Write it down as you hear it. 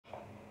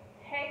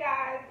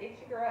guys, it's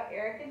your girl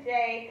Erica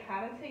J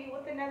coming to you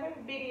with another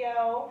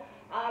video.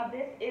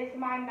 This is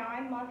my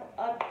 9-month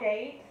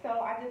update,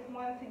 so I just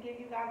wanted to give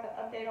you guys an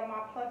update on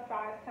my plus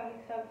size tummy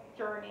tuck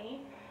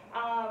journey.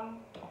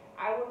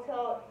 I will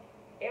tell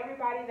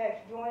everybody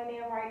that's joining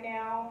in right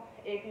now,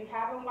 if you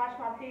haven't watched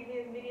my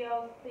previous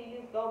videos, please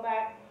go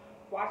back,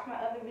 watch my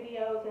other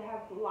videos. It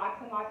has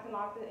lots and lots and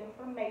lots of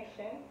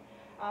information.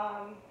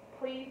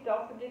 Please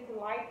don't forget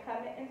to like,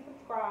 comment, and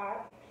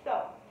subscribe.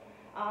 So,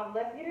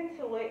 let's get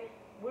into it.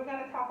 We're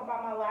going to talk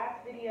about my last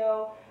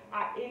video.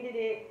 I ended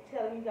it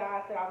telling you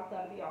guys that I was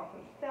going to be on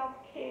some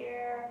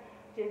self-care,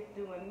 just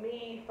doing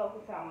me,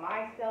 focusing on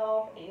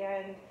myself,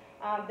 and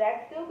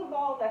that's still the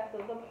goal, that's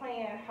still the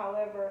plan.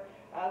 However,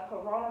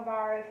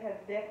 coronavirus has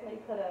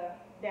definitely put a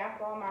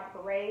damper on my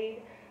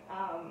parade.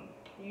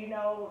 You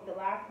know, the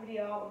last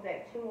video I was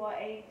at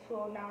 208,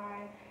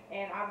 209,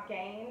 and I've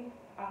gained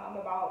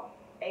about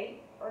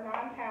 8 or 9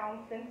 pounds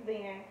since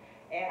then.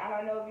 And I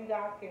don't know if you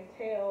guys can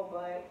tell,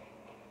 but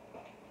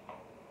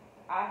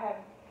I have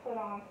put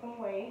on some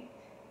weight.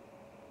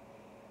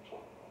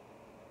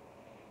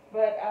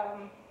 But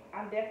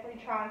I'm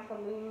definitely trying to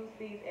lose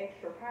these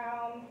extra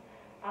pounds.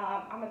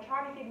 I'm going to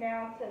try to get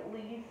down to at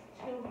least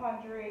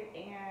 200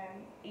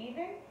 and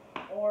even,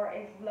 or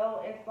as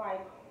low as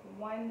like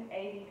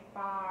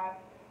 185,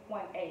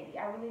 180.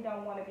 I really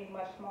don't want to be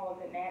much smaller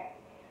than that.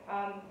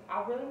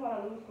 I really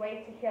want to lose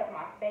weight to help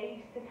my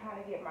face, to kind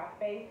of get my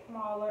face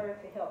smaller,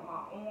 to help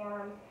my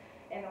arms,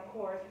 and of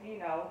course, you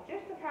know,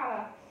 just to kind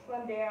of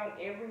slim down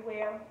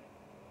everywhere.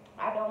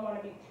 I don't want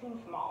to be too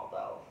small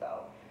though,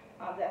 so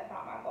that's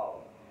not my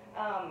goal.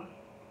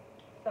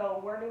 So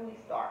where do we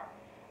start?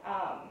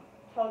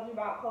 Told you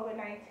about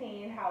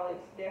COVID-19, how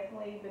it's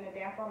definitely been a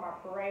damper on my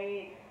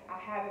parade. I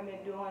haven't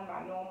been doing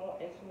my normal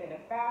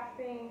intermittent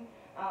fasting.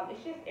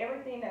 It's just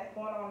everything that's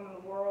going on in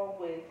the world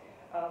with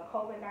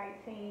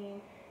COVID-19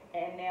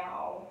 and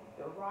now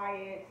the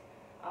riots.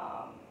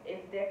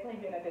 It's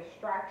definitely been a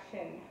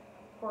distraction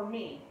for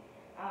me.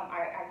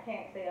 I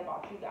can't say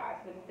about you guys,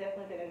 but it's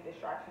definitely been a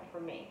distraction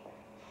for me.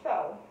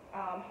 So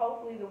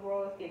hopefully the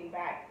world is getting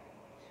back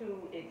to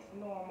its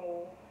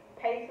normal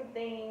pace of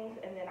things,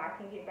 and then I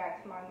can get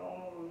back to my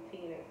normal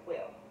routine as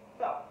well.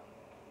 So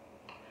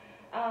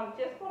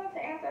just wanted to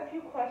answer a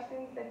few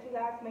questions that you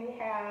guys may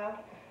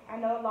have. I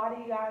know a lot of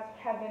you guys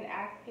have been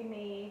asking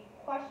me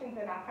questions,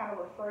 and I kind of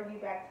refer you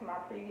back to my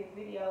previous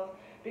videos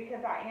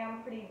because I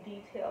am pretty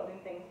detailed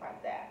and things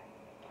like that.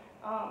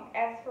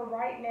 As for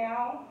right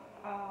now,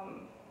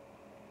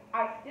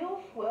 I still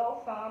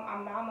swell some.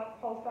 I'm 9 months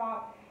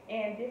post-op,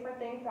 and different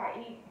things I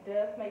eat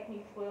does make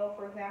me swell.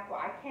 For example,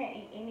 I can't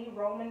eat any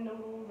Roman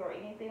noodles or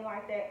anything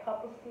like that,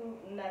 cup of soup,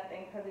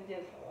 nothing, because it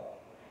just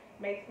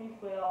makes me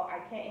swell. I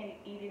can't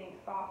eat any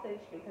sausage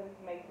because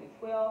it makes me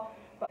swell.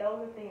 But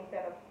those are things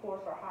that, of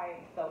course, are high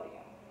in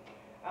sodium.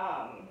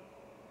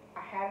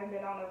 I haven't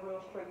been on a real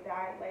strict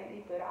diet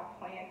lately, but I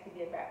plan to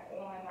get back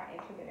on my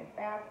intermittent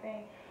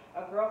fasting.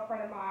 A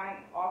girlfriend of mine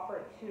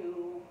offered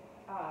to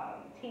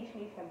teach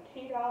me some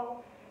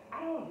keto.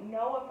 I don't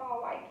know if I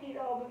like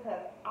keto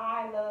because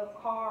I love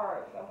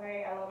carbs,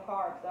 okay? I love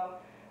carbs. So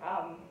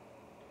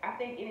I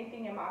think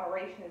anything in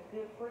moderation is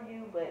good for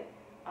you, but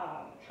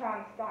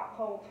trying to stop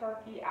cold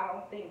turkey, I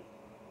don't think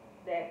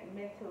that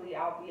mentally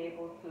I'll be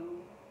able to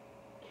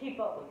keep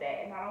up with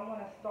that. And I don't want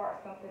to start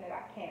something that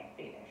I can't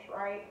finish,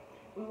 right?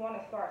 We want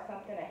to start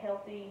something, a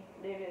healthy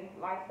living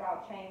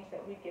lifestyle change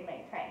that we can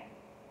maintain.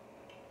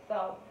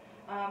 So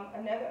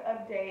another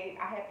update,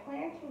 I had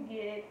planned to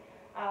get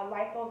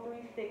Lipo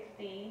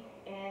 360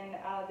 in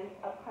this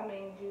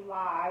upcoming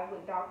July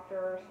with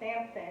Dr.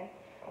 Sampson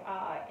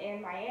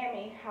in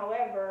Miami.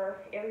 However,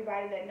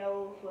 everybody that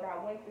knows what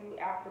I went through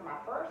after my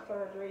first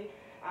surgery,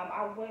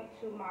 I went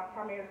to my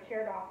primary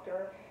care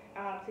doctor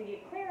to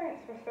get clearance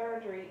for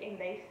surgery, and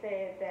they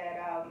said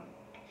that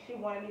she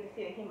wanted me to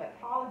see a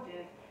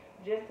hematologist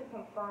just to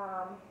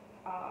confirm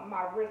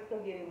my risk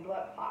of getting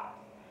blood clots.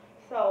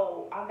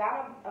 So I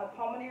got a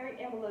pulmonary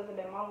embolism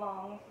in my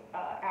lungs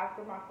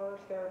after my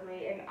first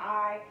surgery, and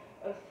I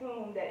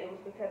assumed that it was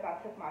because I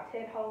took my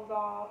TED hose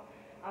off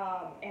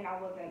and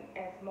I wasn't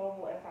as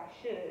mobile as I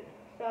should.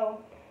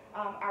 So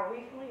I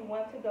recently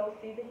went to go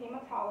see the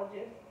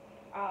hematologist.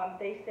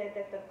 They said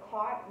that the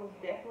clot was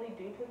definitely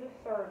due to the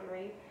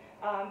surgery.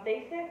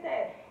 They said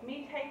that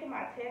me taking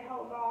my TED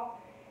hose off,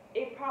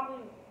 it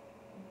probably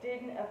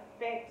didn't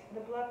affect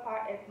the blood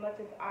clot as much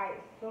as I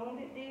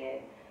assumed it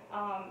did.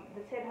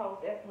 The TED hose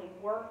definitely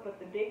worked, but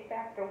the big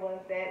factor was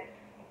that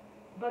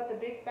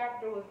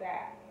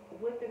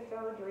with the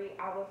surgery,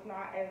 I was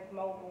not as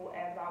mobile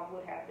as I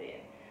would have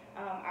been.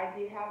 I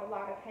did have a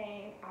lot of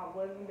pain. I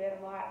was in bed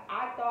a lot.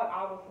 I thought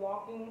I was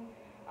walking,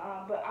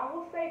 but I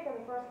will say for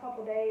the first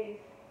couple days,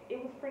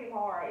 it was pretty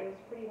hard. It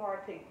was pretty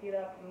hard to get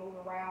up and move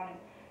around, and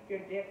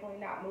you're definitely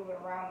not moving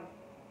around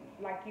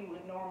like you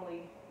would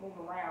normally move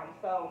around.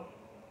 So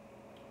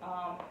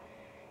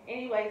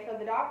anyway, so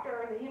the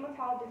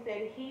hematologist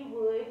said he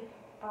would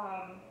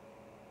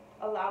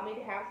allow me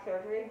to have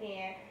surgery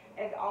again.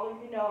 As all of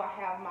you know, I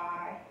have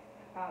my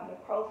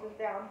necrosis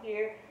down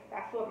here.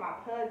 That's what my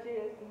pudge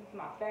is. This is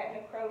my fat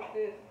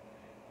necrosis.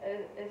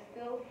 It's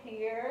still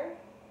here.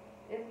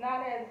 It's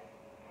not as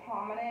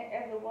prominent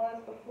as it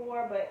was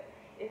before, but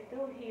it's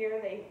still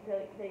here. They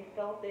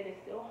felt that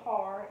it's still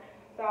hard.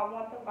 So I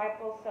want the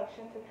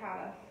liposuction to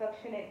kind of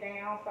suction it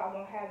down so I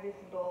won't have this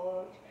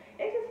bulge.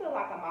 It just looks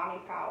like a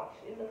mommy pouch.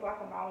 It looks like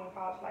a mommy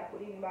pouch like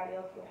what anybody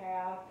else would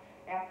have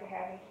after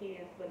having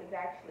kids, but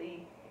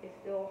it's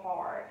still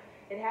hard.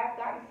 It has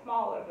gotten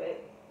smaller,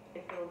 but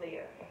it's still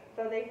there.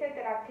 So they said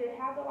that I could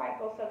have the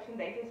liposuction.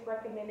 They just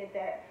recommended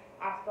that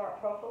I start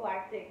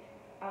prophylactic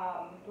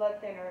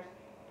blood thinners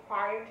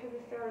prior to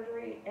the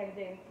surgery and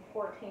then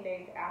 14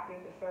 days after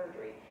the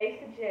surgery. They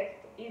suggest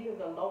either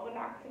the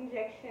Lovenox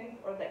injections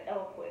or the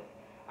Eliquis,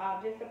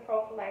 just a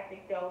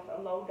prophylactic dose,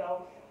 a low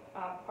dose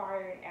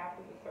prior and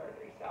after the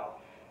surgery. So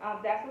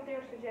that's what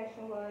their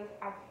suggestion was.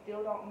 I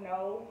still don't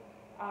know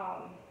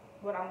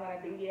what I'm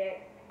going to do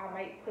yet. I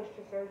might push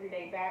the surgery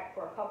date back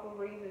for a couple of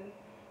reasons.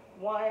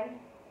 One,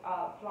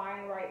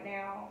 flying right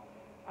now.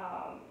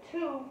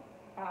 Two,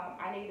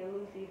 I need to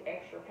lose these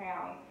extra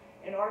pounds.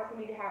 In order for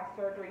me to have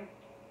surgery,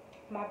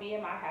 my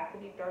BMI has to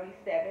be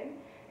 37,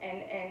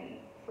 and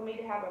for me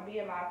to have a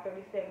BMI of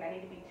 37, I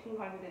need to be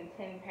 210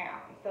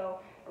 pounds. So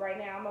right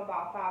now I'm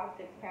about 5 or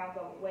 6 pounds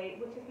overweight,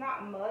 which is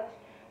not much,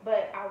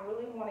 but I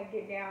really want to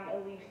get down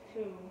at least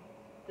to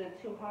the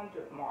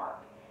 200 mark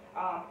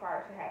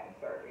prior to having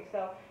surgery.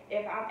 So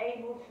if I'm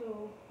able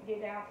to get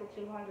down to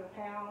 200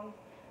 pounds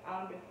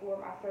before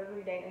my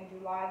surgery date in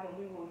July, then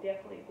we will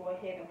definitely go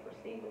ahead and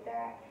proceed with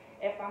that.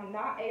 If I'm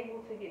not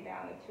able to get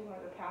down to 200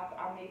 pounds,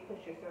 I may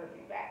push your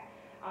surgery back.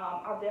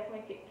 I'll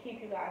definitely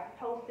keep you guys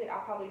posted.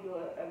 I'll probably do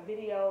a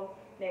video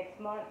next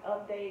month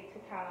update to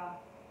kind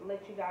of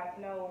let you guys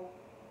know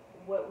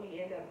what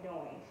we end up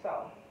doing.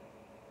 So,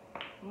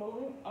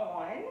 moving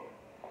on.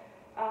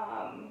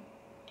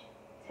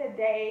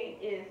 Today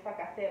is, like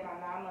I said, my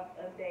 9-month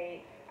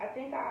update. I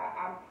think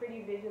I'm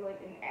pretty vigilant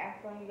in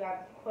answering you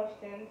guys'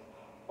 questions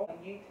on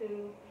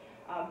YouTube.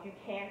 You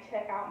can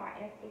check out my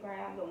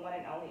Instagram, the one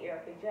and only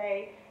Erica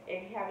J.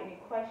 If you have any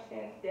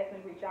questions,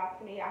 definitely reach out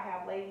to me. I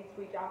have ladies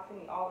reach out to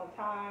me all the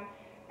time,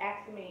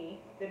 asking me,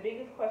 the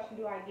biggest question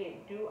do I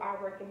get, do I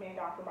recommend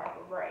Dr.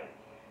 Michael Gray?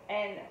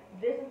 And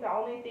this is the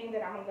only thing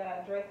that I'm going to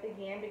address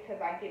again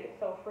because I get it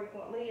so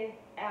frequently.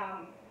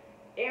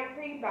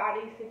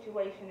 Everybody's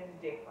situation is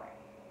different.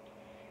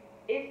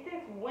 It's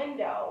this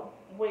window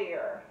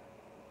where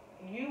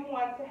you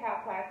want to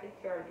have plastic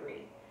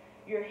surgery.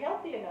 You're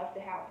healthy enough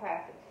to have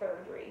plastic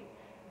surgery,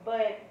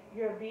 but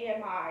your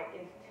BMI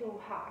is too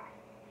high.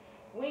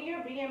 When your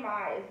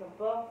BMI is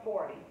above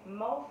 40,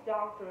 most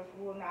doctors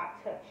will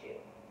not touch you,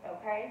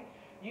 okay?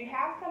 You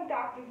have some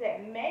doctors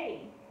that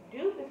may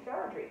do the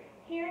surgery.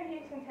 Here in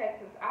Houston,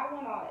 Texas, I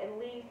went on at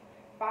least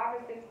 5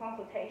 or 6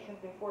 consultations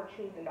before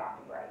choosing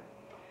Dr. Gray.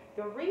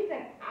 The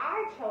reason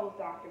I chose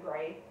Dr.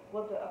 Gray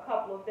was a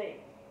couple of things.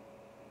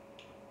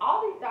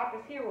 All these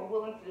doctors here were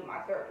willing to do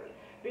my surgery.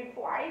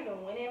 Before I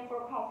even went in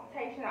for a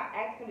consultation, I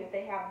asked them if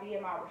they have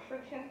BMI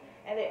restrictions,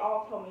 and they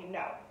all told me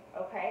no,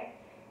 okay?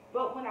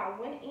 But when I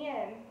went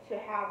in to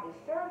have the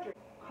surgery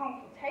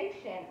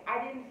consultation,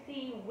 I didn't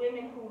see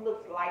women who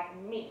looked like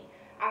me.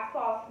 I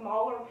saw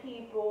smaller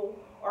people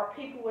or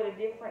people with a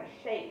different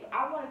shape.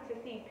 I wanted to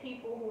see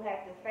people who had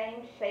the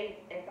same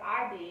shape as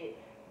I did,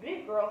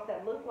 big girls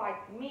that looked like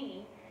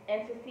me,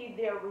 and to see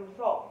their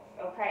results,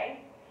 okay?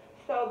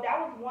 So that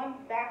was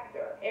one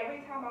factor.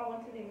 Every time I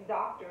went to these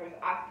doctors,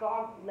 I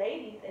saw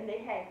ladies and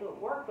they had good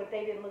work, but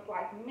they didn't look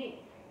like me.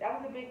 That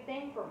was a big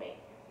thing for me.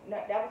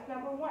 That was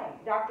number one.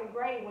 Dr.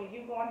 Gray, when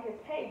you go on his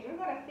page, you're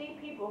going to see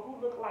people who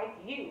look like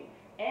you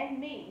and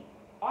me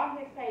on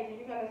his page, and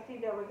you're going to see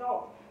their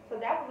results. So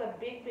that was a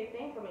big, big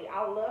thing for me.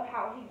 I love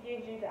how he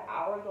gives you the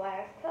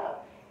hourglass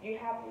tuck. You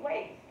have a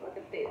waist. Look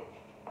at this.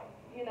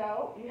 You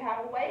know, you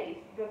have a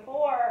waist.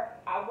 Before,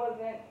 I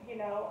wasn't, you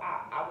know,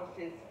 I was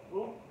just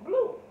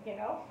blue, you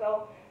know.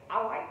 So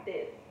I like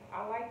this.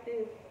 I like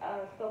this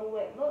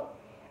silhouette look.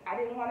 I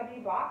didn't want to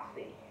be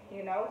boxy,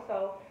 you know.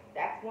 So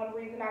that's one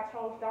reason I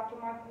chose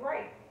Dr. Michael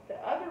Gray. The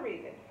other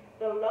reason,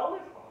 the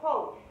lowest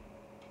quote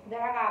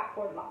that I got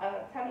for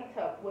tummy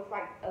tuck was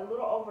like a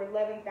little over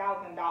 $11,000,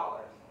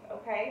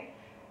 okay?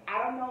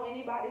 I don't know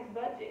anybody's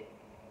budget.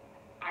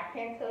 I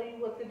can't tell you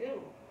what to do.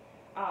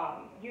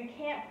 You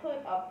can't put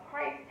a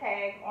price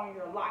tag on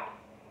your life.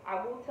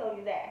 I will tell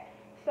you that.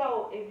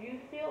 So if you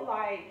feel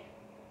like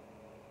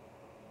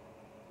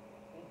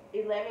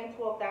 $11,000,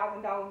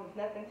 $12,000 is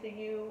nothing to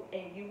you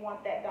and you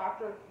want that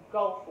doctor,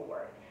 go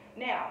for it.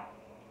 Now,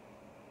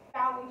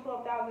 $1,000,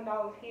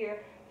 $12,000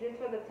 here just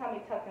for the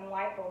tummy tuck and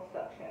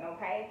liposuction,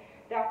 okay?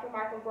 Dr.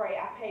 Michael Gray,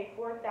 I paid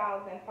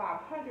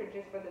 $4,500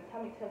 just for the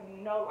tummy tuck,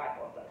 no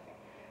liposuction.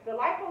 The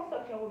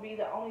liposuction would be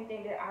the only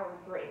thing that I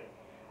regret.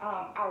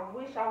 I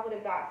wish I would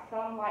have got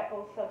some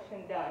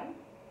liposuction done,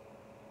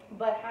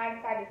 but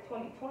hindsight is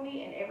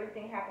 20/20, and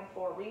everything happens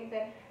for a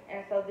reason.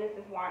 And so this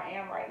is where I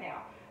am right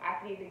now. I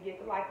can either get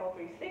the lipo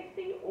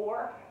 360,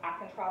 or I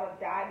can try to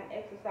diet and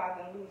exercise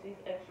and lose these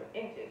extra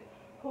inches.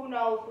 Who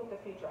knows what the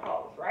future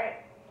holds,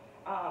 right?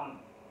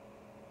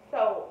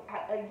 So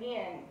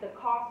again, the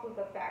cost was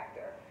a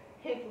factor.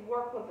 His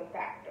work was a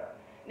factor.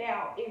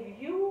 Now,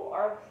 if you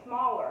are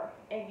smaller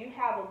and you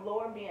have a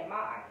lower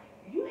BMI,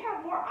 you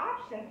have more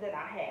options than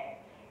I had.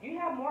 You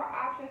have more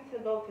options to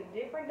go to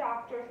different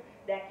doctors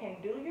that can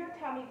do your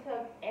tummy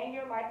tuck and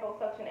your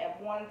liposuction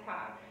at one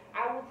time.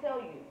 I will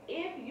tell you,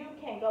 if you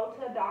can go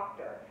to a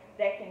doctor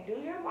that can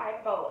do your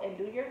lipo and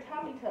do your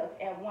tummy tuck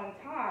at one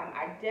time,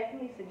 I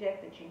definitely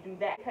suggest that you do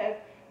that, because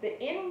the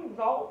end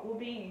result will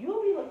be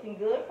you'll be looking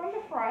good from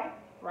the front,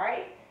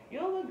 right?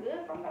 You'll look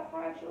good from the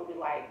front. You'll be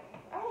like,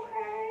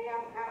 okay,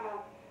 I'm kind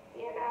of,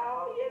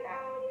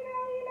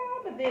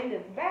 but then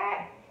this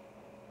back,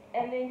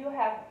 and then you'll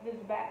have this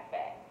back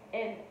fat.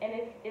 And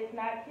it's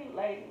not cute,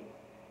 ladies.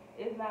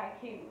 It's not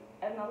cute.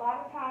 And a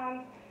lot of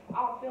times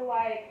I'll feel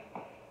like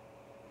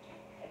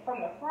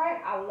from the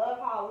front I love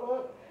how I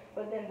look,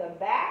 but then the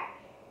back,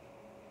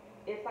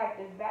 it's like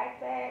this back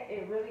fat,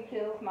 it really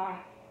kills my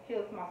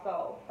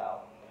soul.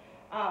 So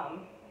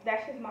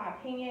that's just my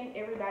opinion.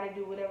 Everybody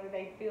do whatever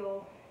they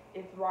feel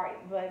is right.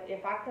 But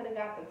if I could have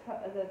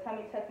got the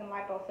tummy tuck and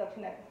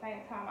liposuction at the same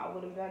time, I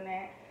would have done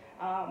that.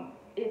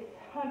 It's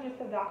hundreds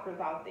of doctors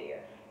out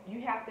there.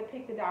 You have to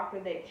pick the doctor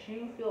that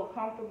you feel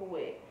comfortable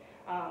with.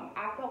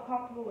 I felt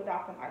comfortable with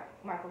Dr.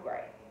 Michael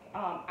Gray.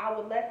 I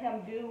would let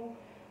him do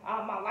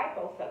my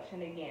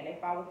liposuction again.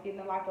 If I was getting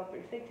a lipo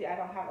 360, I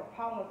don't have a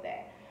problem with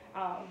that.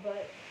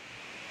 But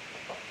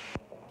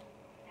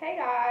hey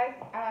guys,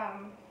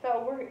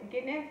 so we're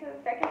getting into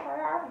the second part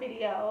of our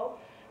video.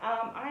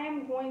 I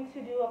am going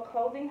to do a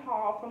clothing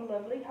haul from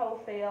Lovely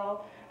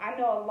Wholesale. I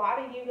know a lot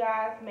of you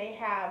guys may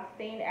have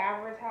seen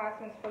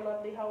advertisements for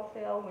Lovely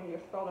Wholesale when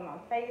you're scrolling on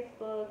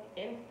Facebook,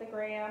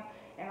 Instagram,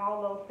 and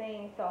all those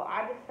things. So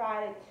I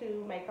decided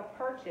to make a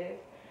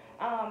purchase.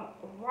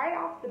 Right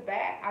off the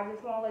bat, I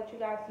just want to let you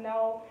guys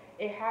know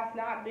it has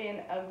not been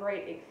a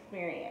great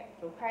experience,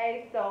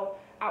 okay? So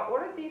I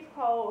ordered these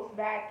clothes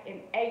back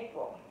in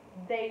April.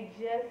 They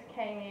just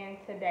came in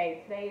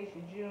today. Today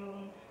is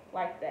June,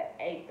 like the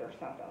 8th or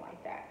something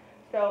like that.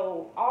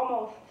 So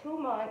almost 2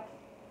 months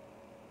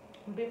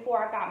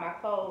before I got my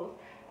clothes.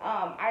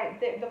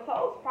 The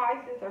clothes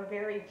prices are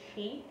very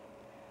cheap.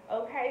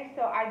 Okay,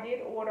 so I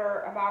did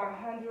order about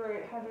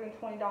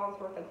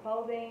 $120 worth of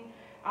clothing,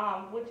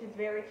 which is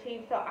very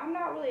cheap. So I'm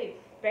not really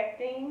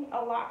expecting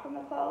a lot from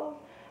the clothes,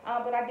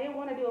 but I did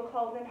want to do a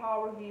clothing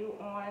haul review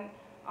on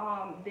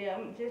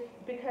them, just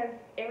because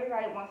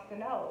everybody wants to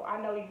know.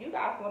 I know you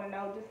guys want to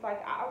know, just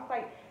like I was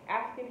like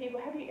asking people,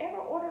 have you ever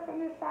ordered from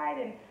this site?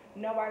 And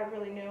nobody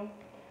really knew.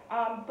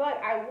 But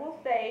I will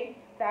say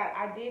that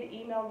I did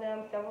email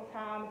them several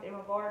times in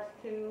regards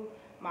to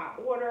my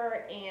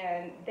order,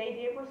 and they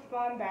did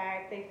respond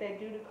back. They said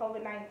due to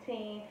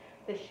COVID-19,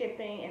 the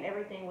shipping and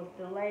everything was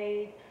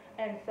delayed,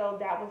 and so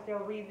that was their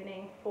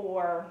reasoning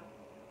for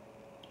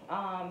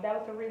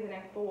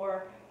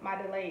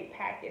my delayed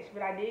package.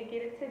 But I did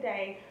get it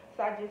today,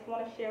 so I just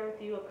want to share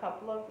with you a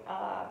couple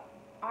of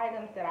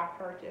items that I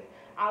purchased.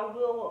 I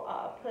will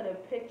put a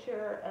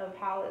picture of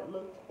how it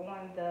looked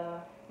on the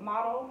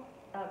model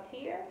up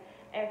here,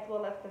 as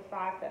well as the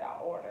size that I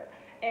ordered.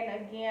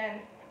 And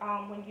again,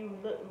 when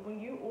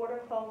you order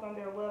clothes on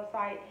their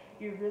website,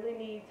 you really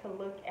need to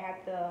look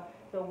at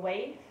the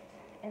waist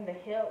and the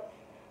hips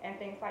and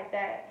things like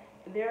that.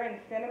 They're in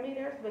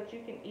centimeters, but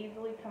you can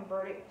easily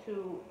convert it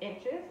to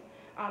inches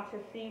to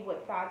see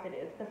what size it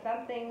is. Because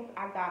some things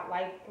I got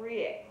like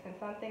 3X, and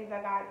some things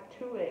I got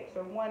 2X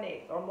or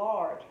 1X or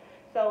large.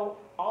 So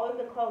all of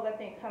the clothes, I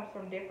think, comes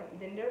from different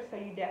vendors, so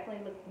you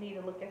definitely need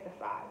to look at the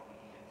size.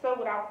 So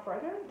without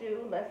further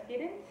ado, let's get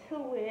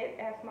into it,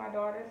 as my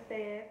daughter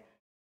says.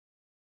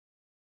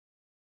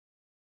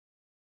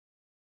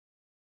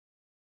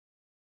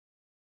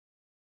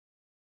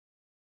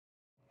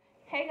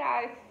 Hey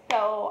guys,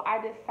 so I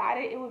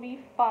decided it would be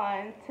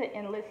fun to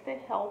enlist the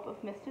help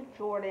of Mr.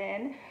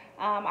 Jordan.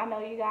 I know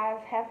you guys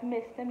have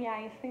missed him. Y'all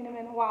ain't seen him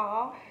in a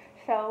while.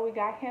 So we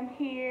got him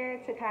here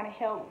to kind of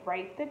help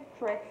rate the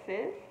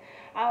dresses,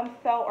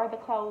 or the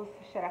clothes,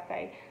 should I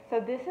say. So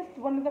this is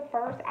one of the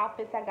first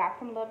outfits I got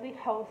from Lovely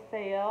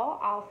Wholesale.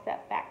 I'll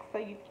step back so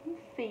you can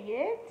see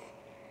it.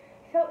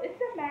 So it's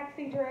a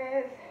maxi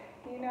dress,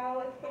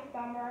 it's for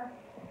summer.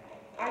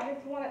 I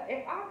just want to,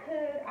 if I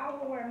could, I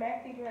would wear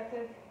maxi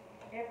dresses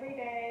every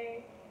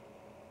day,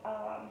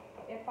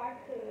 if I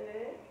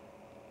could.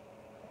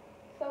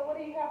 So what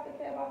do you have to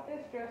say about this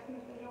dress,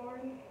 Mr.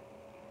 Jordan?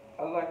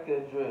 I like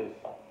that dress.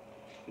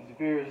 It's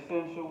very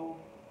sensual.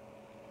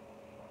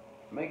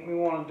 Make me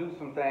want to do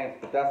some things,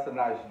 but that's a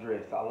nice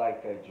dress. I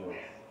like that dress.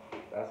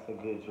 That's a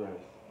good dress.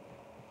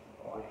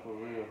 Like for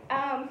real.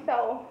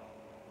 So.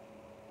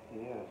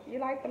 Yes. You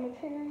like the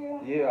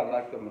material? Yeah, I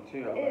like the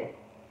material.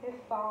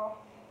 It's soft.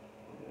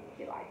 Yes.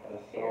 You like the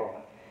That's material.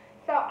 soft.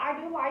 So I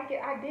do like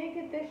it. I did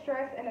get this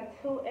dress in a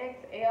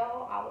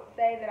 2XL. I would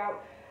say that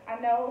I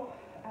know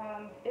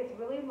it's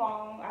really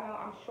long. I know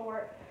I'm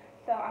short,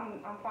 so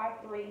I'm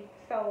 5'3",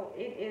 so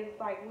it is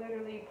like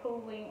literally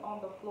pooling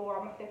on the floor.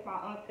 I'm gonna see if my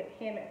aunt could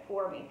hem it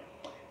for me.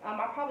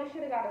 I probably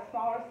should have got a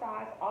smaller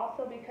size,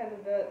 also because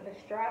of the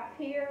straps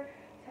here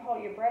to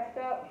hold your breast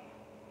up.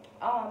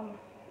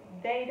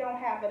 they don't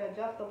have an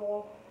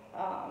adjustable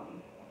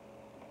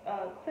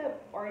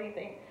clip or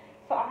anything.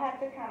 So I have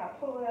to kind of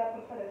pull it up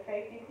and put a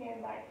safety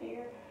pin back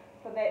here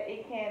so that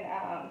it can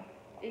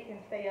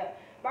stay up.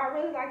 But I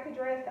really like the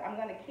dress. I'm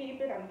gonna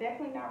keep it. I'm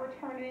definitely not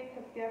returning it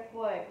because guess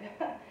what?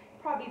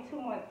 Probably 2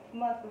 months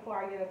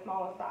before I get a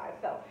smaller size.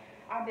 So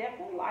I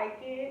definitely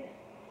like it.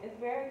 It's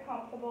very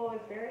comfortable.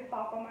 It's very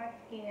soft on my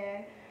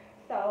skin.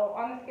 So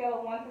on a scale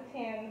of 1 to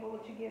 10, what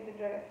would you give the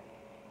dress?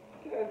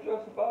 Yeah, that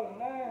dress about a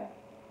 9.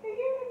 You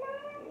give it a 9?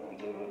 Yeah, I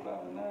give it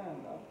about a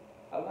 9.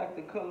 I like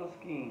the color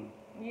scheme.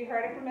 You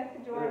heard it from Mr.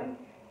 Jordan.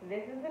 Yeah.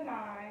 This is a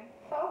 9.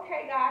 So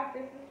okay guys,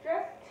 this is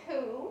dress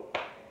 2.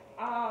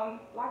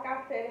 Like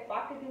I said, if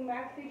I could do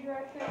maxi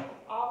dresses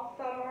all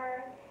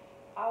summer,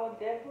 I would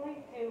definitely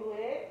do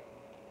it.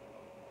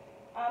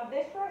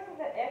 This dress is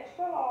an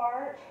extra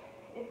large.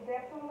 It's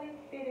definitely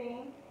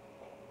fitting.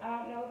 I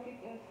don't know if you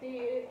can see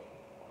it.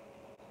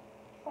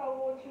 So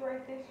what would you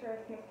rate this dress,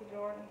 Mr.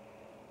 Jordan?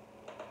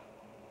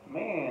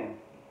 Man,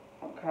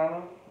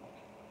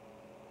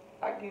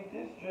 I give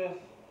this dress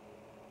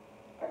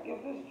a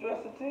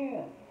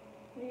 10.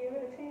 You give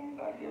it a 10?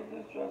 I give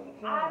this dress a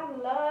 10. I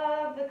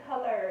love the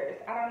colors.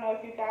 I don't know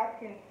if you guys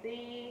can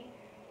see.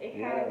 It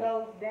kind of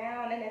goes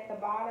down, and at the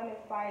bottom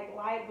it's like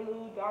light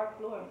blue, dark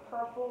blue, and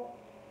purple.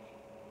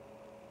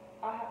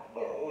 I have to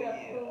get a step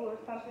stool or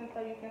something so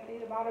you can see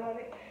the bottom of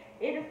it.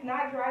 It is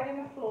not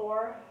dragging the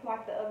floor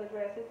like the other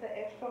dress. It's an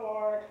extra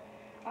large.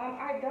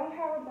 I don't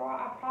have a bra.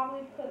 I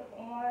probably put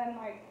on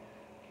like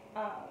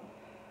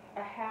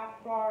a half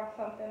bra or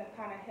something to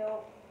kind of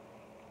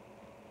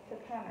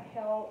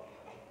help.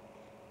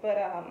 But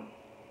I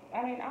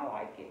mean, I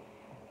like it.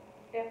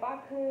 If I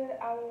could,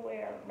 I would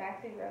wear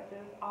maxi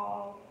dresses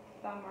all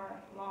summer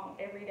long,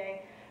 every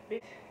day.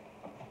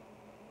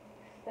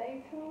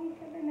 Stay tuned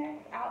for the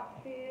next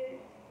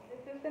outfit.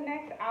 This is the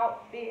next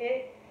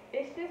outfit.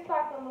 It's just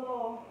like a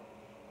little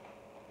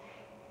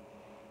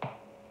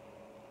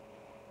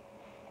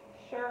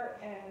shirt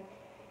and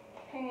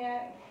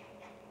pants,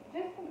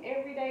 just some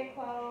everyday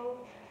clothes.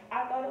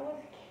 I thought it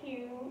was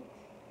cute.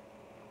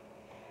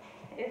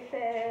 It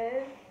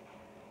says,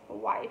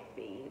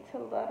 wifey, to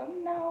let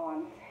them know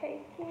I'm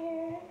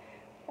taken.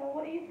 So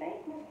what do you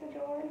think, Mr.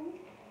 Jordan?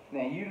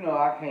 Now, you know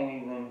I can't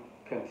even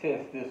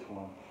contest this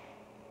one.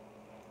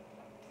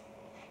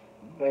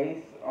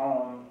 Based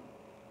on,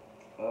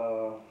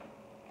 the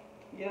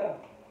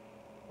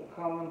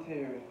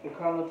commentary, the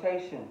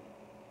connotation.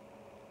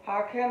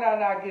 How can I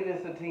not get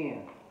this a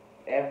 10?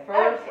 At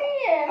first, a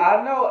 10?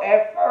 I know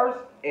at first,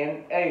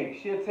 and hey,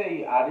 she'll tell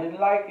you, I didn't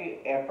like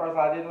it. At first,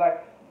 I didn't like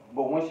it.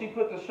 But when she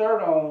put the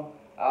shirt on,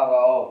 I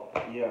was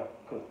like, oh, yeah.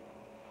 Because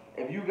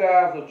if you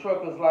guys are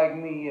truckers like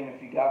me, and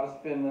if you got to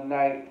spend the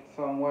night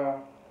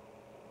somewhere,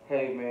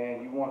 hey,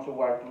 man, you want your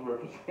wife to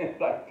represent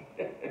like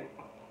that.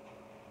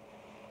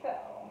 So,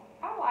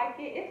 I like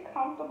it. It's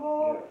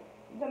comfortable. Yeah.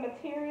 The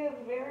material is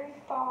very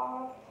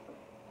soft.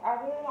 I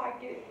really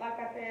like it. Like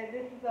I said,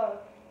 this is a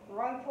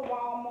run to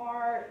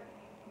Walmart,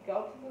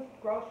 go to the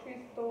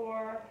grocery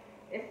store.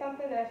 It's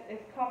something that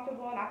is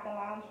comfortable and I can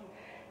lounge.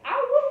 I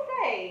will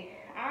say,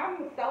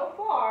 I'm so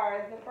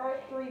far, the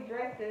first 3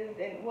 dresses,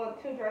 and well,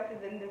 2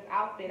 dresses in this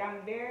outfit,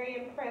 I'm very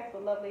impressed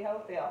with Lovely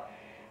Wholesale.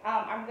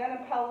 I'm going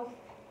to post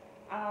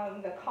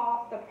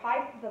the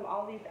prices of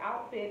all these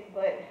outfits,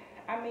 but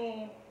I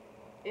mean,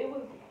 it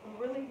was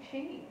really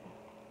cheap.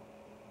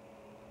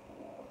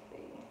 Let's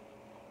see.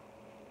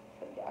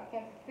 So y'all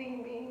can see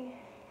me.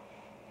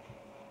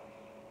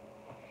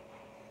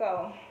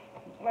 So,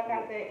 like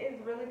I said, it's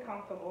really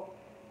comfortable.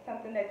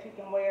 Something that you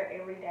can wear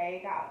every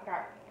day. Got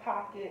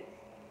pockets.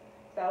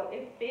 So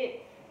it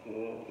fits.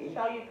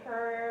 Show your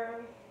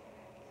curves.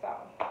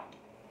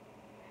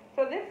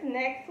 So this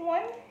next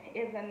one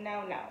is a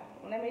no-no.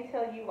 Let me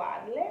tell you why.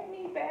 Let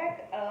me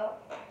back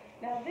up.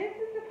 Now this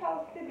is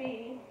supposed to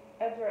be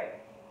a dress.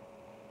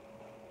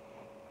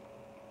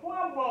 Where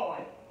I'm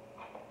going?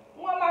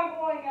 Where am I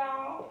going,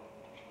 y'all?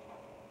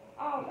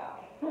 Oh no.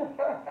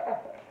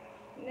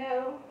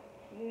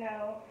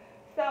 No.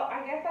 So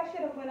I guess I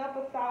should have went up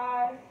a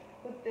size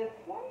with this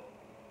one.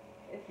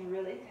 It's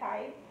really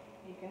tight.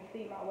 You can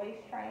see my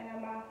waist train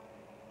and my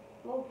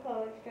little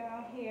pudge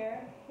down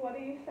here. What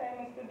do you say,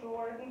 Mr.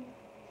 Jordan?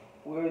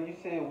 Well, you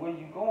said where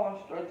you going?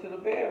 Straight to the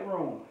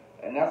bedroom.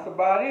 And that's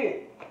about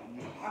it.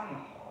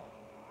 Oh.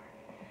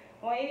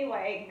 Well,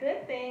 anyway,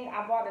 good thing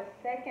I bought a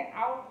second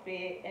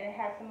outfit and it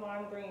has some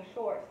lime green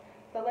shorts.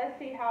 So let's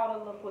see how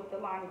it'll look with the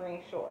lime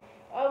green shorts.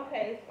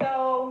 Okay,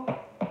 so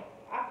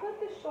I put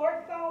the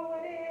shorts on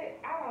with it.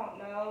 I don't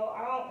know.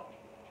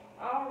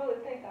 I don't really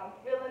think I'm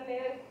feeling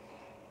this.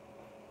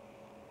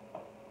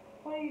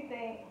 What do you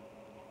think?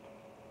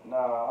 Nah,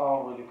 I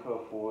don't really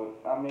cook for it.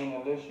 I mean,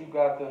 unless you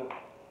got the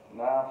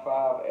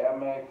 9.5 Air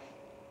Max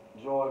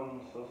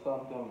Jordans or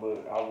something,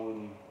 but I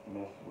wouldn't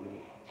mess with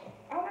it.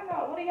 I don't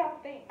know. What do y'all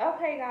think?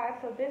 Okay, guys,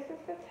 so this is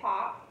the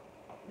top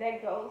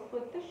that goes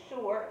with the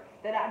shorts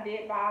that I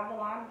did buy, the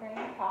lime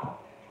green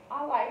top.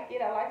 I like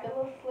it. I like the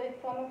little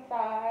slits on the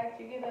sides.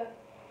 You get a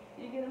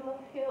little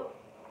hip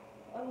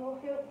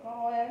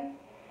going.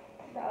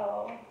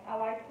 So I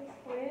like the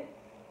slits.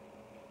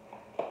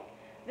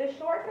 The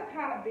shorts are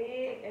kind of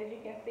big, as you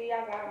can see.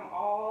 I got them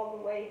all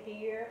the way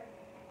here,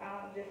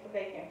 just so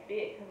they can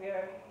fit,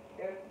 because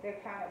they're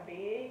kind of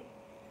big.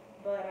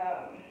 But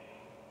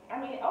I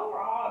mean,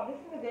 overall, this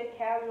is a good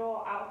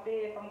casual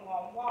outfit if I'm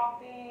going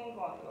walking,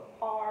 going to the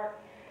park.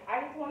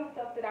 I just want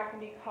stuff that I can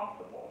be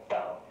comfortable.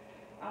 So,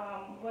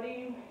 what do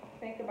you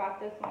think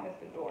about this one,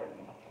 Mr. Jordan?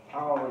 I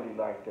already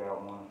like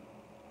that one.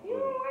 You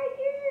don't like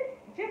it?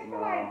 Just for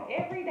No. like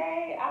every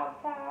day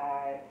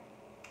outside?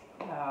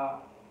 Nah,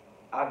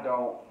 I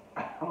don't.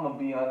 I'm gonna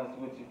be honest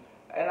with you.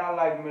 And I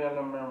like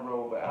Marilyn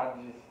Monroe, but I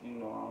just, you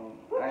know,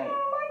 What I you ain't.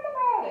 don't like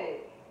about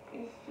it?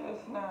 It's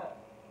just not,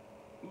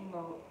 you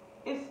know,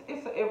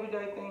 it's an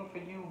everyday thing for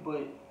you,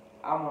 but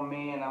I'm a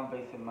man. I'm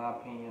basing my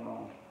opinion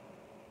on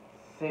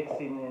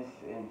sexiness,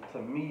 and to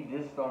me,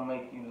 this don't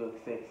make you look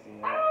sexy.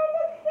 I don't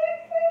look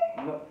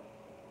sexy? No,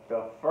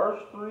 the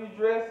first three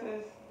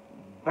dresses,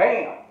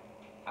 bam,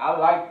 I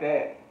like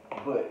that.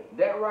 But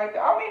that right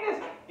there, I mean,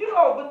 it's, you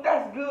know, but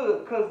that's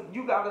good, cause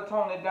you gotta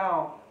tone it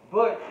down.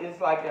 But it's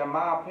like, in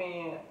my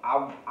opinion,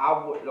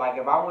 I would, like,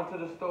 if I went to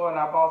the store and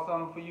I bought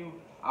something for you,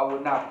 I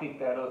would not pick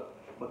that up,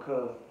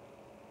 because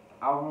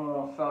I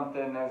want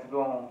something that's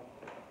gonna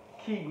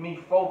keep me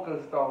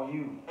focused on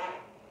you.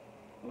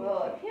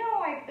 Well, if you don't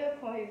like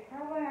this one, he's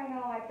probably not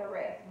gonna like the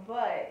rest.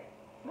 But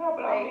No,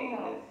 but I Say mean,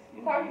 so. it's,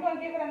 you So are you know,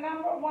 gonna give it a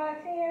number, 1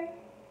 to 10?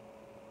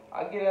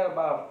 I get at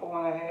about a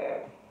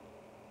 4.5.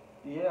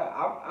 Yeah,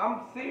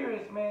 I'm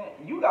serious, man.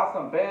 You got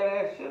some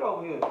badass shit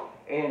over here,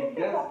 and It's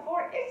just that's, a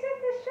four. It's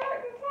just a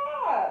shirt and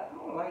top. I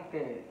don't like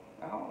that.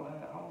 I don't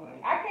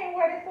like I that. can't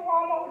wear this to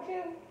Walmart with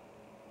you.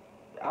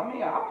 I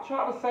mean, I'm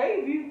trying to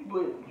save you,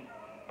 but.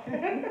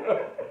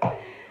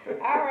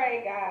 All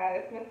right,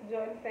 guys. Mr.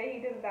 Jordan said he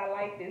does not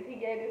like this. He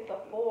gave this a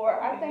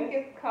 4. I think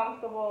it's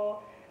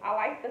comfortable. I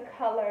like the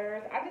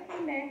colors. I just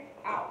the next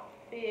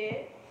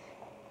outfit.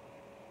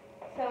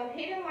 So if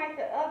he didn't like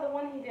the other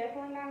one, he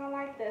definitely not gonna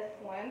like this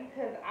one,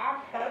 because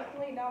I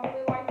personally don't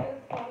really like this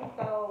one.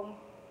 So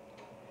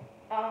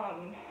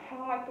I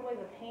don't like the way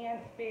the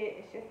pants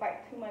fit. It's just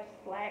like too much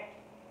slack.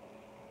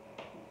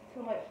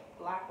 Too much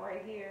slack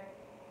right here.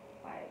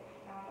 Like,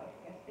 I don't know if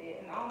you can see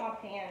it. And all my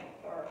pants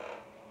are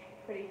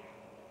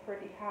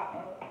pretty high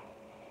up.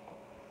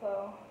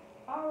 So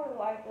I don't really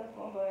like this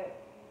one, but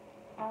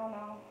I don't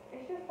know.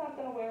 It's just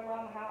something to wear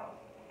around the house.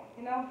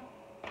 You know?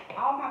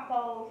 All my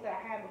clothes that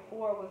I had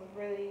before was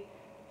really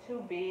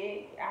too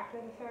big after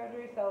the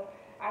surgery, so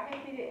I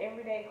just needed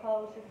everyday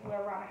clothes just to wear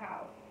around the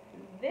house.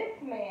 This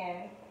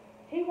man,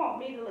 he want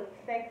me to look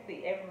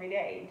sexy every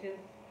day,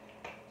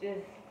 just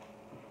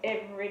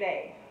every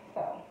day.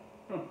 So,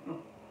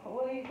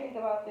 what do you think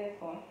about this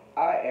one?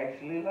 I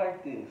actually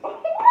like this.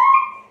 What?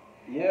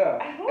 Yeah.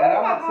 What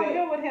am I gonna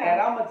do with him?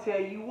 And I'm gonna tell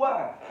you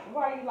why.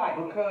 Why you like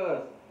it?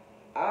 Because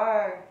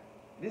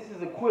this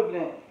is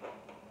equivalent.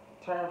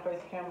 Turn face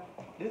camera.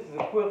 This is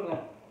equivalent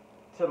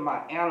to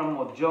my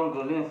animal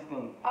jungle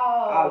instinct.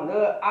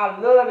 Oh. I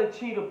love the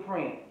cheetah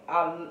print.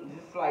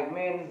 Just like,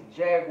 man, this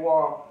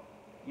jaguar.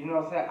 You know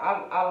what I'm saying?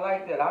 I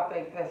like that. I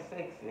think that's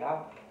sexy.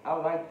 I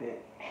like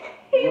that.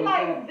 He You know what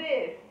I'm likes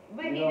this,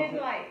 but You he know what didn't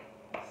I'm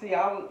like. See,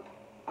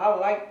 I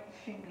like,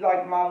 she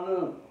like my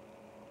little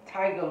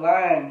tiger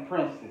lion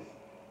princess.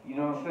 You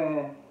know what I'm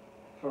saying?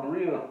 For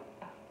real.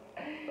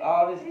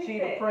 All this He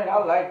cheetah said- print,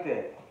 I like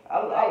that. I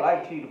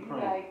like cheetah You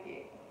print. like it.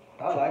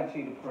 I like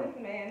cheetah print.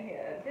 This man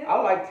here. This I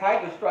like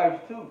tiger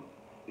stripes too.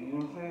 You know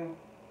what I'm saying?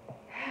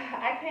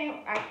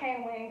 I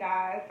can't win,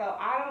 guys. So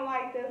I don't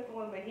like this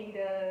one, but he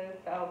does.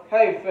 So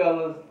Hey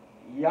fellas,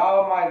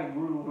 y'all might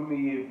agree with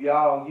me if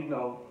y'all, you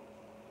know,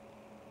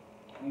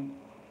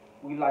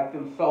 we like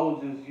them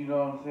soldiers, you know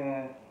what I'm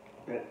saying?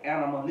 That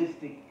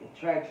animalistic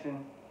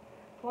attraction.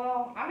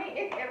 well, I mean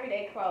it's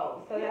everyday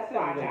clothes, so Yeah, that's it's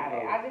why I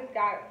everyday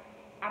got it.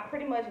 I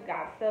pretty much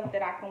got stuff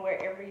that I can wear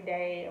every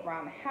day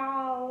around the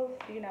house,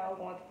 you know,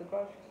 going to the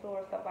grocery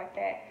store, stuff like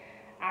that.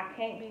 I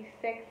can't be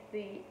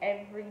sexy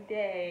every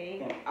day,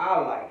 And I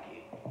like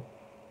it.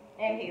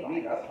 and he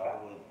Me, likes that's it.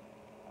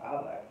 how I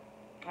like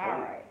it.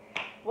 Alright.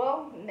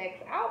 Well,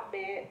 next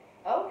outfit.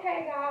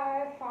 Okay,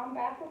 guys, so I'm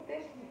back with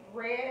this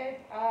red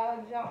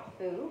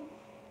jumpsuit.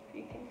 If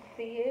you can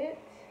see it.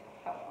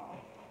 Hold on.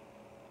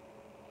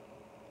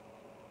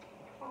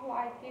 I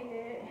like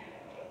it.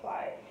 It's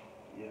like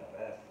Yeah,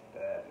 that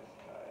is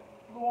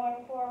tight. going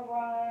for a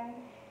run,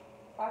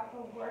 like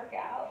a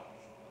workout.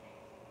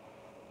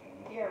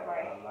 And You're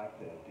right. I like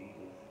the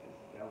Adidas.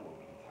 That will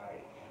be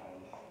tight.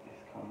 How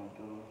it's coming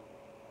through.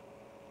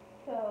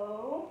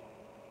 So,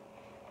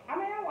 I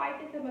mean, I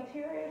like it. The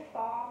material is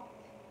soft.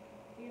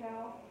 You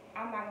know,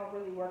 I'm not gonna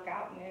really work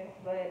out in this,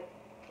 but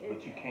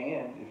But you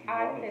can if you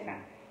I wanted said to.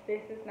 not.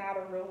 This is not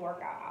a real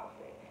workout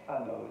outfit. I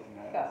know it's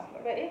not. So, It's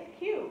like, but it's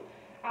cute.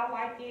 I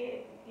like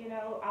it. You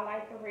know, I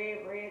like the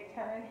red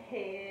turned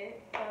head.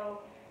 So,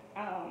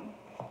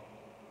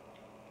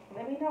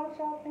 let me know what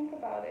y'all think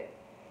about it.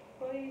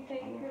 What do you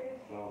think, Chris?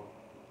 So,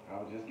 I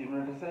was just getting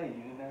ready to say,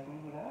 you didn't ask me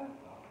what I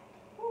thought.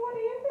 Well, what do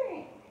you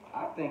think?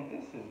 I think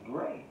this is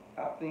great.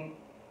 I think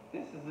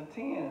this is a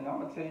 10, and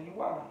I'm gonna tell you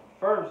why.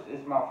 First,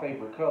 it's my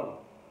favorite color,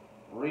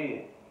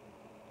 red.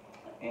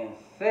 And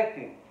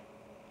second,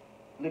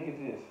 look at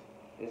this.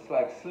 It's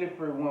like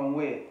slippery when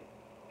wet.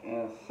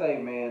 And say,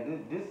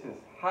 man, this is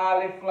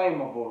highly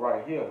flammable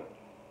right here.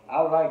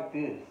 I like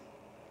this.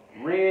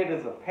 Red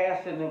is a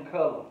passionate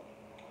color.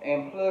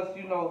 And plus,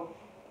 you know,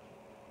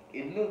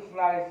 it looks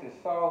nice,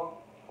 it's soft,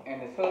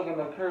 and it's hugging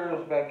the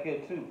curves back here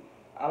too.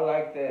 I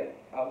like that.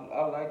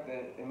 I like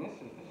that. And this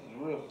is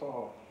real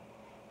soft.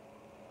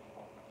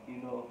 You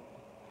know.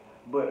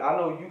 But I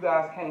know you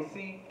guys can't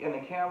see in the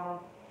camera,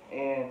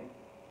 and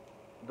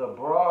the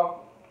bra,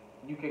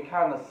 you can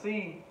kind of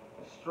see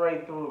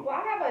straight through. Well,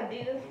 I have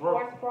Adidas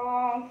sports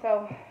bra on,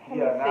 so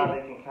yeah, now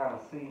they can kind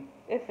of see.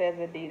 It says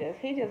Adidas.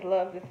 He just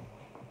loves this.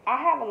 I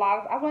have a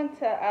lot of. I went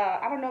to.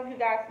 I don't know if you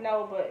guys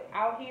know, but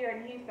out here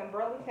in Houston,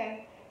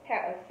 Burlington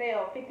had a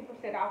sale,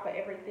 50% off of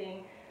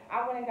everything.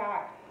 I went and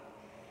got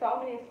so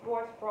many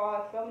sports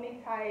bras, so many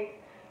tights,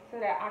 so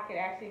that I could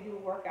actually do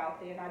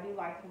workouts in. I do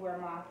like to wear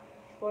my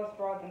sports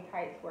bras and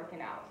tights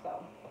working out.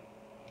 So,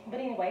 but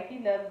anyway, he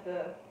loves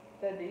the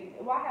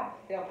Adidas. Well, I have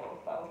several.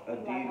 So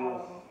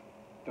Adidas,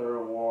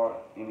 Third Ward.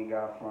 Any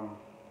guy from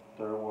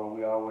Third Ward,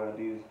 we all wear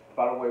Adidas.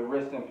 By the way,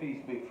 rest in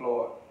peace, Big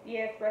Floyd.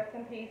 Yes, rest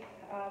in peace,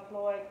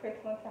 Floyd. Chris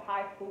went to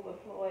high school with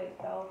Floyd,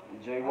 so.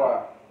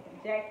 JY.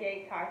 Jack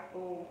Yates High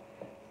School.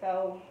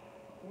 So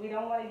we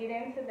don't want to get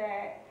into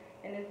that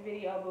in this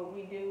video, but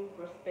we do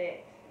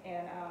respect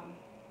and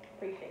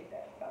appreciate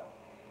that. So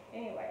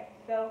anyway,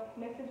 so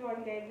Mr.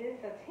 Jordan gave this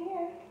a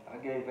 10. I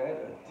gave that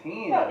a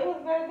 10. So it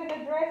was better than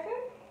the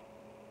dresses?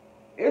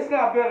 It's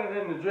not better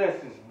than the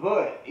dresses,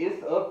 but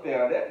it's up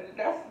there.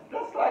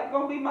 That's like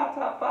gonna be my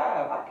top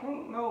 5. I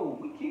can't know.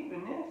 We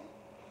keeping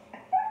this.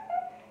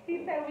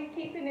 He said we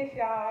keeping this,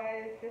 y'all.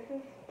 This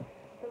is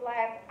the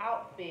last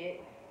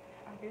outfit.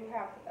 I do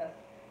have a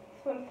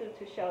swimsuit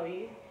to show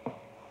you,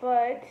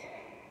 but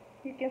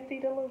you can see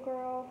the little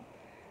girl.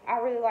 I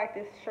really like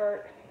this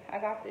shirt. I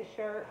got this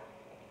shirt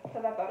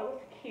because I thought it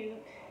was cute.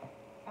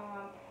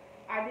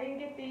 I didn't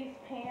get these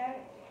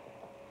pants.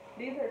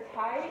 These are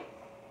tights.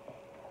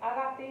 I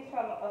got these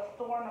from a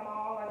store in the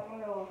mall, like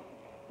one of those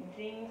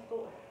jean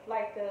stores,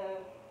 like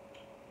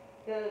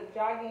the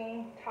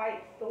jogging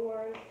tight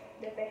stores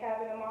that they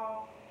have in the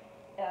mall.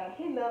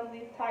 He loves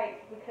these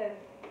tights because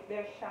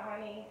they're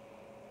shiny.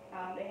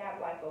 They have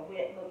like a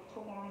wet look to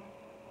them.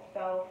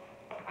 So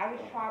I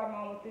just tried them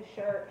on with this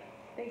shirt.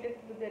 I think this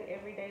is a good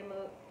everyday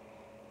look.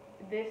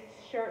 This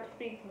shirt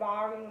speaks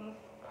volumes.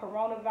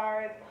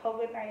 Coronavirus,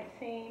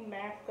 COVID-19,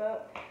 mask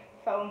up.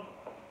 So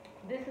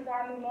this is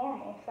our new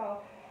normal.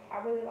 So I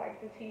really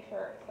like the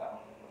t-shirt. So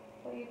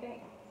what do you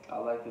think? I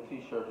like the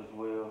t-shirt as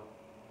well.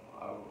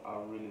 I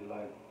really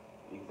like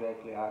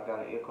exactly. I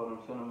gotta echo them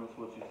sentiments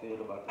what you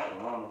said about the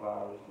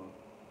coronavirus, and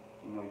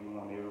you know you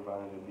want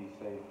everybody to be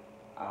safe.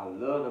 I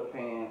love the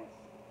pants.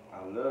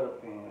 I love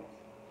the pants.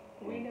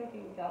 We knew he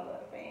was gonna love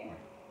the pants.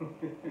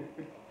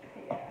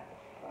 Yeah.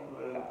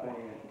 I love the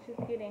pants.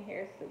 Just get in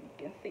here so you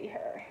can see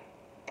her.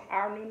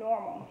 Our new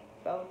normal.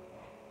 So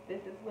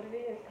this is what it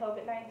is,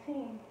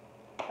 COVID-19.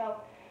 So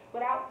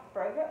without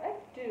further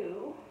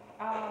ado,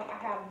 I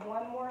have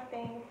one more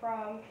thing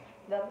from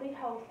Lovely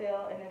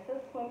Wholesale, and it's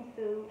a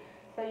swimsuit.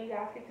 So you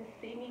guys get to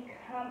see me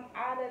come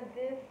out of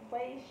this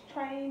waist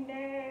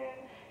trainer.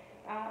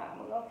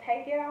 We're going to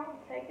take it out,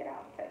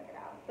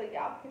 so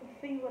y'all can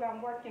see what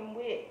I'm working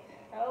with.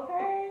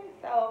 Okay,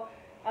 so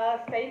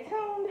stay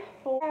tuned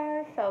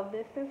for. So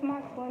this is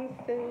my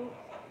swimsuit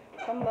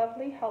from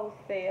Lovely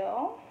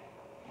Wholesale.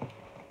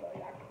 So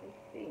y'all can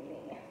see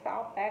me. So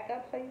I'll back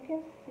up so you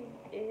can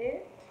see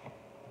it.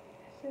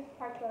 It's just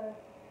like a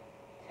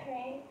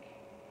tank.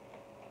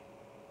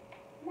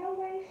 No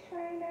waist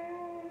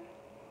trainer.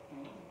 So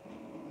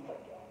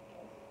y'all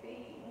can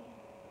see.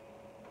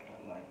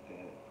 I like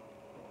that.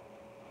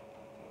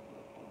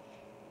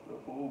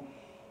 Ripples.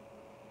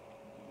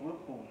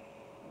 Ripples.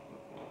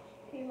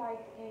 He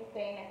likes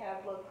anything that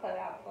has little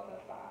cutouts on the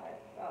side.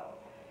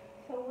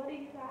 So what do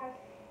you guys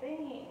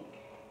think?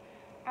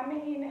 I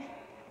mean,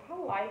 I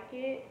like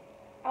it.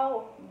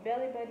 Oh,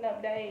 belly button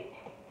update.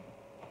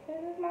 This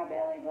is my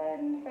belly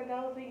button. For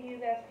those of you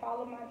that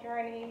follow my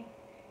journey,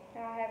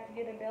 now I have to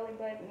get a belly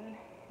button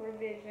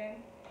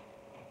revision.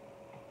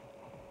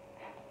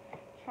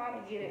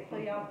 Trying to get it so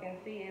y'all can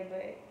see it,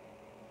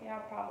 but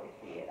y'all probably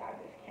see it. I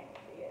just can't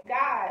see it.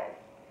 Guys,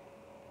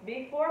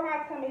 before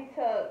my tummy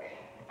tuck,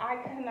 I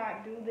could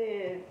not do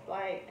this.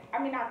 Like,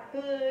 I mean, I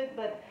could,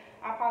 but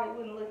I probably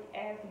wouldn't look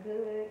as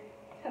good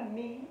to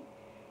me.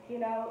 You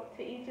know,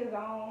 to each his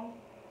own.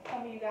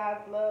 Some of you guys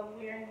love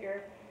wearing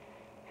your,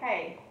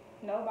 hey,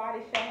 nobody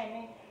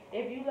shaming.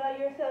 If you love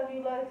yourself,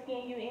 you love the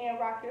skin you in,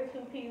 rock your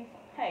two-piece,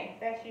 hey,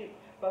 that's you.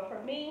 But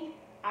for me,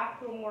 I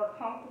feel more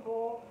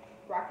comfortable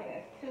rocking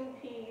this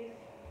two-piece,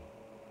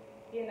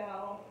 you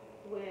know,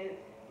 with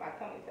my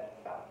tummy tuck.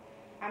 So,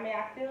 I mean,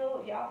 I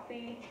still, y'all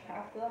see,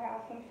 I still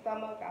have some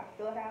stomach. I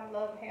still have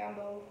love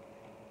handles.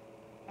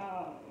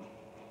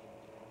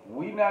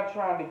 We not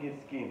trying to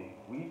get skinny.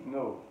 We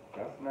know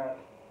that's not.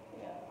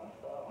 Yeah,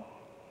 so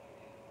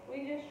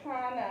We just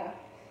trying to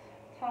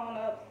tone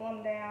up,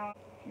 slim down.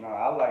 No,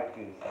 I like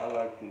this. I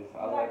like this.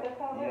 I You like the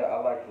color? Yeah,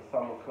 I like the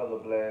summer color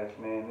blast,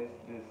 man.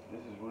 This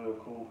is real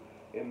cool.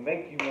 It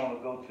make you want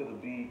to go to the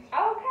beach.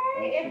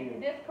 Okay, and if chill.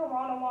 this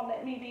corona won't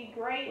let me be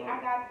great, I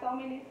Right. got so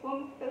many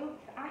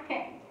swimsuits. I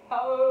am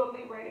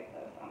totally ready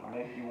for the summer.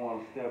 Make you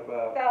want to step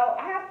out.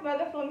 So I have some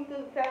other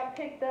swimsuits that I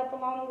picked up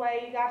along the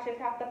way. You guys just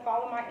have to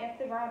follow my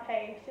Instagram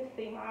page to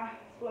see my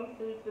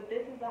swimsuits. But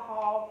this is a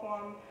haul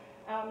from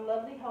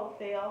lovely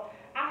Wholesale.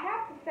 I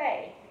have to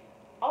say,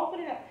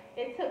 opening up,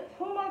 it took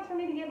 2 months for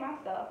me to get my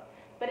stuff,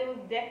 but it was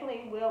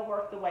definitely well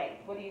worth the wait.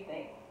 What do you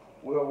think?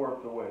 Well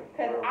worth the wait.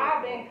 Because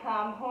I've been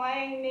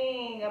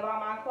complaining about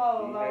my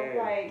clothes. I was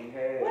like,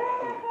 where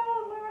are my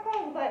clothes? Where are my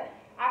clothes? But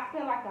I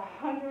spent like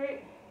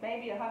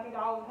maybe $100,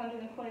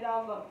 $120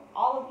 on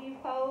all of these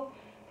clothes.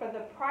 For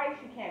the price,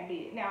 you can't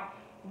beat it. Now,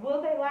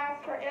 will they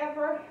last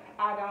forever?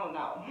 I don't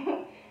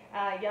know.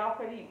 I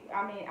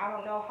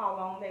don't know how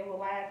long they will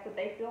last, but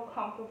they feel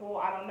comfortable.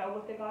 I don't know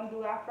what they're going to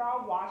do after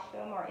I wash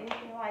them or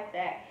anything like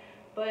that.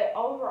 But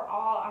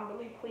overall, I'm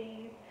really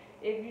pleased.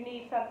 If you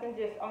need something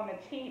just on the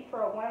cheap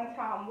for a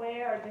one-time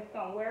wear or just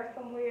gonna wear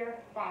somewhere,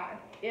 fine.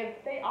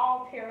 If they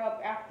all tear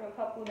up after a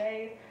couple of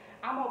days,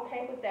 I'm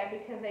okay with that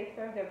because they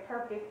serve their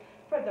purpose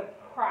for the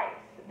price.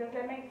 Does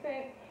that make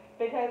sense?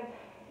 Because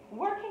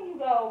where can you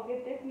go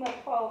get this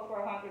much clothes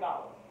for $100?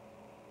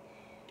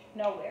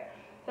 Nowhere.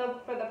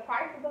 So for the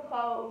price of the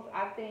clothes,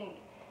 I think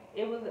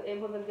it was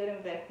a good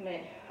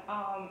investment.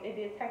 It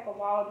did take a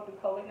while due to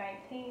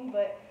COVID-19,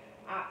 but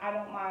I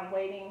don't mind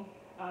waiting.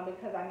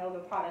 Because I know the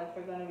products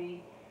are going to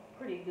be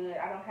pretty good.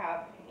 I don't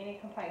have any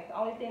complaints. The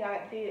only thing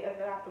I did is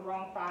I got the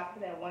wrong size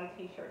for that one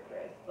t-shirt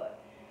dress,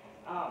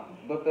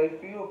 but they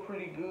feel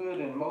pretty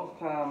good, and most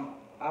time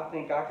I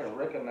think I can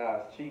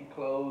recognize cheap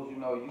clothes. You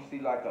know, you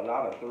see like a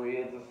lot of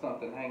threads or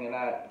something hanging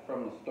out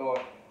from the store,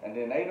 and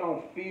then they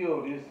don't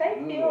feel this they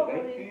good. feel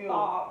really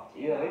soft.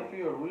 Yeah, they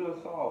feel real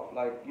soft.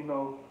 Like, you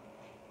know,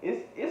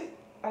 it's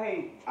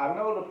hey, I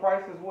know the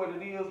price is what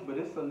it is, but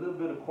it's a little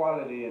bit of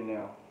quality in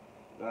there.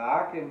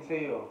 I can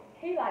tell.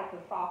 He likes the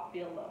soft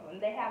feel of them.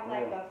 They have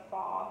like a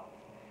soft,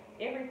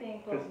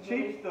 everything feels Cause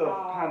really cheap stuff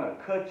soft. kind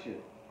of cuts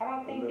you. I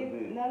don't think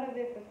none of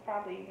this is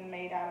probably even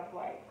made out of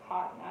like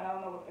cotton. I don't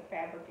know what the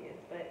fabric is,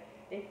 but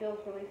it feels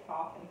really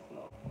soft and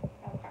smooth.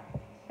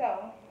 Okay,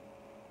 so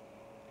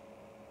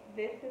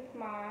this is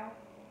my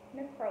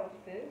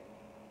Necrosis.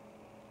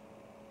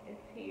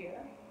 It's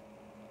here.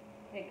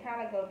 It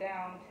kind of go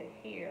down to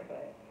here,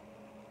 but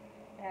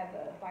it has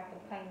like a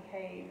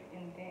concave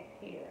indent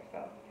here.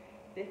 So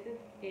this is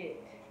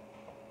it.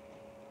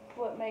 It's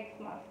what makes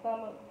my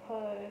stomach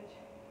pudge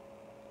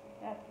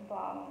at the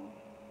bottom.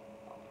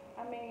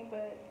 I mean,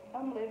 but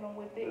I'm living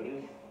with it.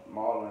 It's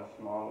smaller and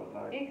smaller.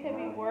 Like it could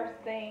be worse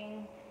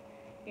things,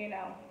 you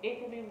know.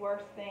 It could be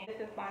worse things.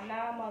 This is my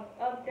 9-month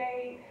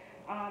update.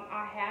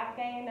 I have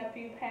gained a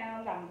few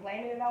pounds. I'm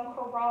blaming it on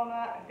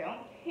Corona. I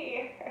don't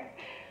care.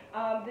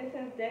 This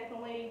is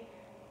definitely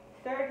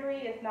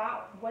surgery. It's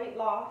not weight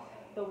loss.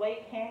 The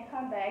weight can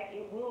come back.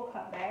 It will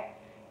come back.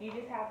 You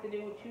just have to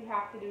do what you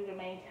have to do to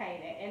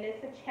maintain it. And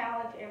it's a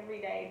challenge every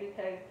day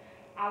because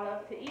I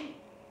love to eat.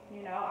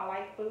 You know, I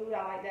like food.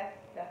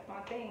 That's my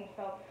thing.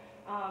 So,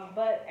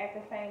 but at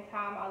the same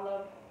time, I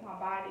love my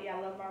body. I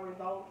love my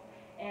results,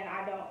 and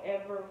I don't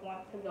ever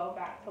want to go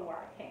back to where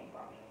I came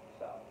from.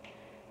 So,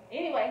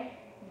 anyway,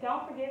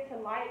 don't forget to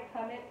like,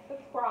 comment,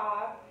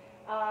 subscribe.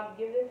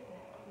 Give this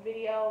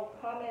video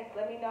comments.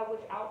 Let me know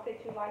which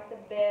outfit you like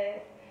the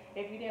best.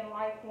 If you didn't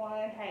like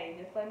one, hey,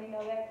 just let me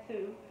know that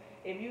too.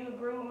 If you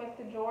agree with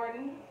Mr.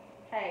 Jordan,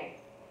 hey.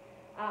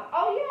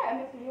 Oh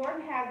yeah, Mr.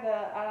 Jordan has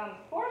a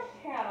sports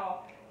channel.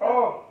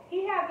 So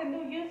he has a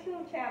new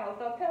YouTube channel.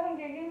 So tell him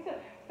your YouTube,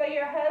 so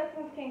your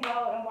husbands can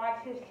go and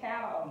watch his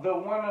channel. The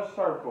Winner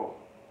Circle.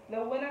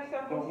 The Winner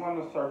Circle. The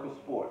Winner Circle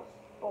Sports.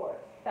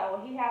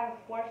 So he has a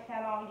sports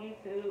channel on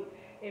YouTube.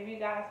 If you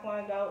guys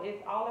want to go,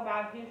 it's all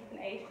about Houston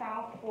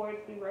H-Town sports.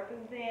 We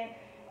represent,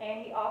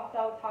 and he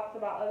also talks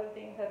about other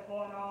things that's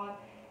going on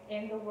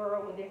in the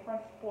world with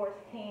different sports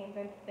teams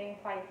and things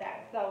like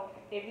that. So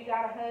if you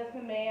got a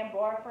husband, man,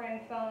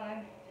 boyfriend,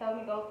 son, tell him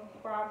to go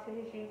subscribe to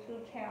his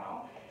YouTube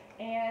channel.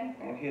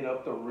 And hit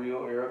up The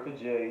Real Erica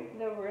J.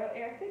 The Real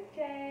Erica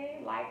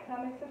J. Like,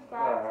 comment,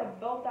 subscribe to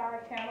both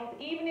our channels.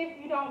 Even if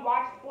you don't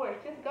watch sports,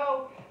 just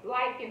go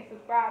like and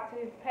subscribe to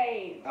his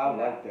page. I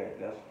like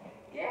that.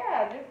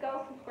 Yeah, just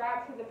go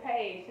subscribe to the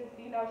page. Just,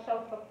 you know,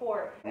 show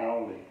support.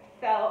 Only.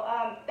 So,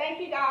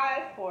 thank you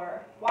guys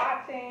for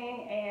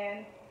watching,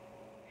 and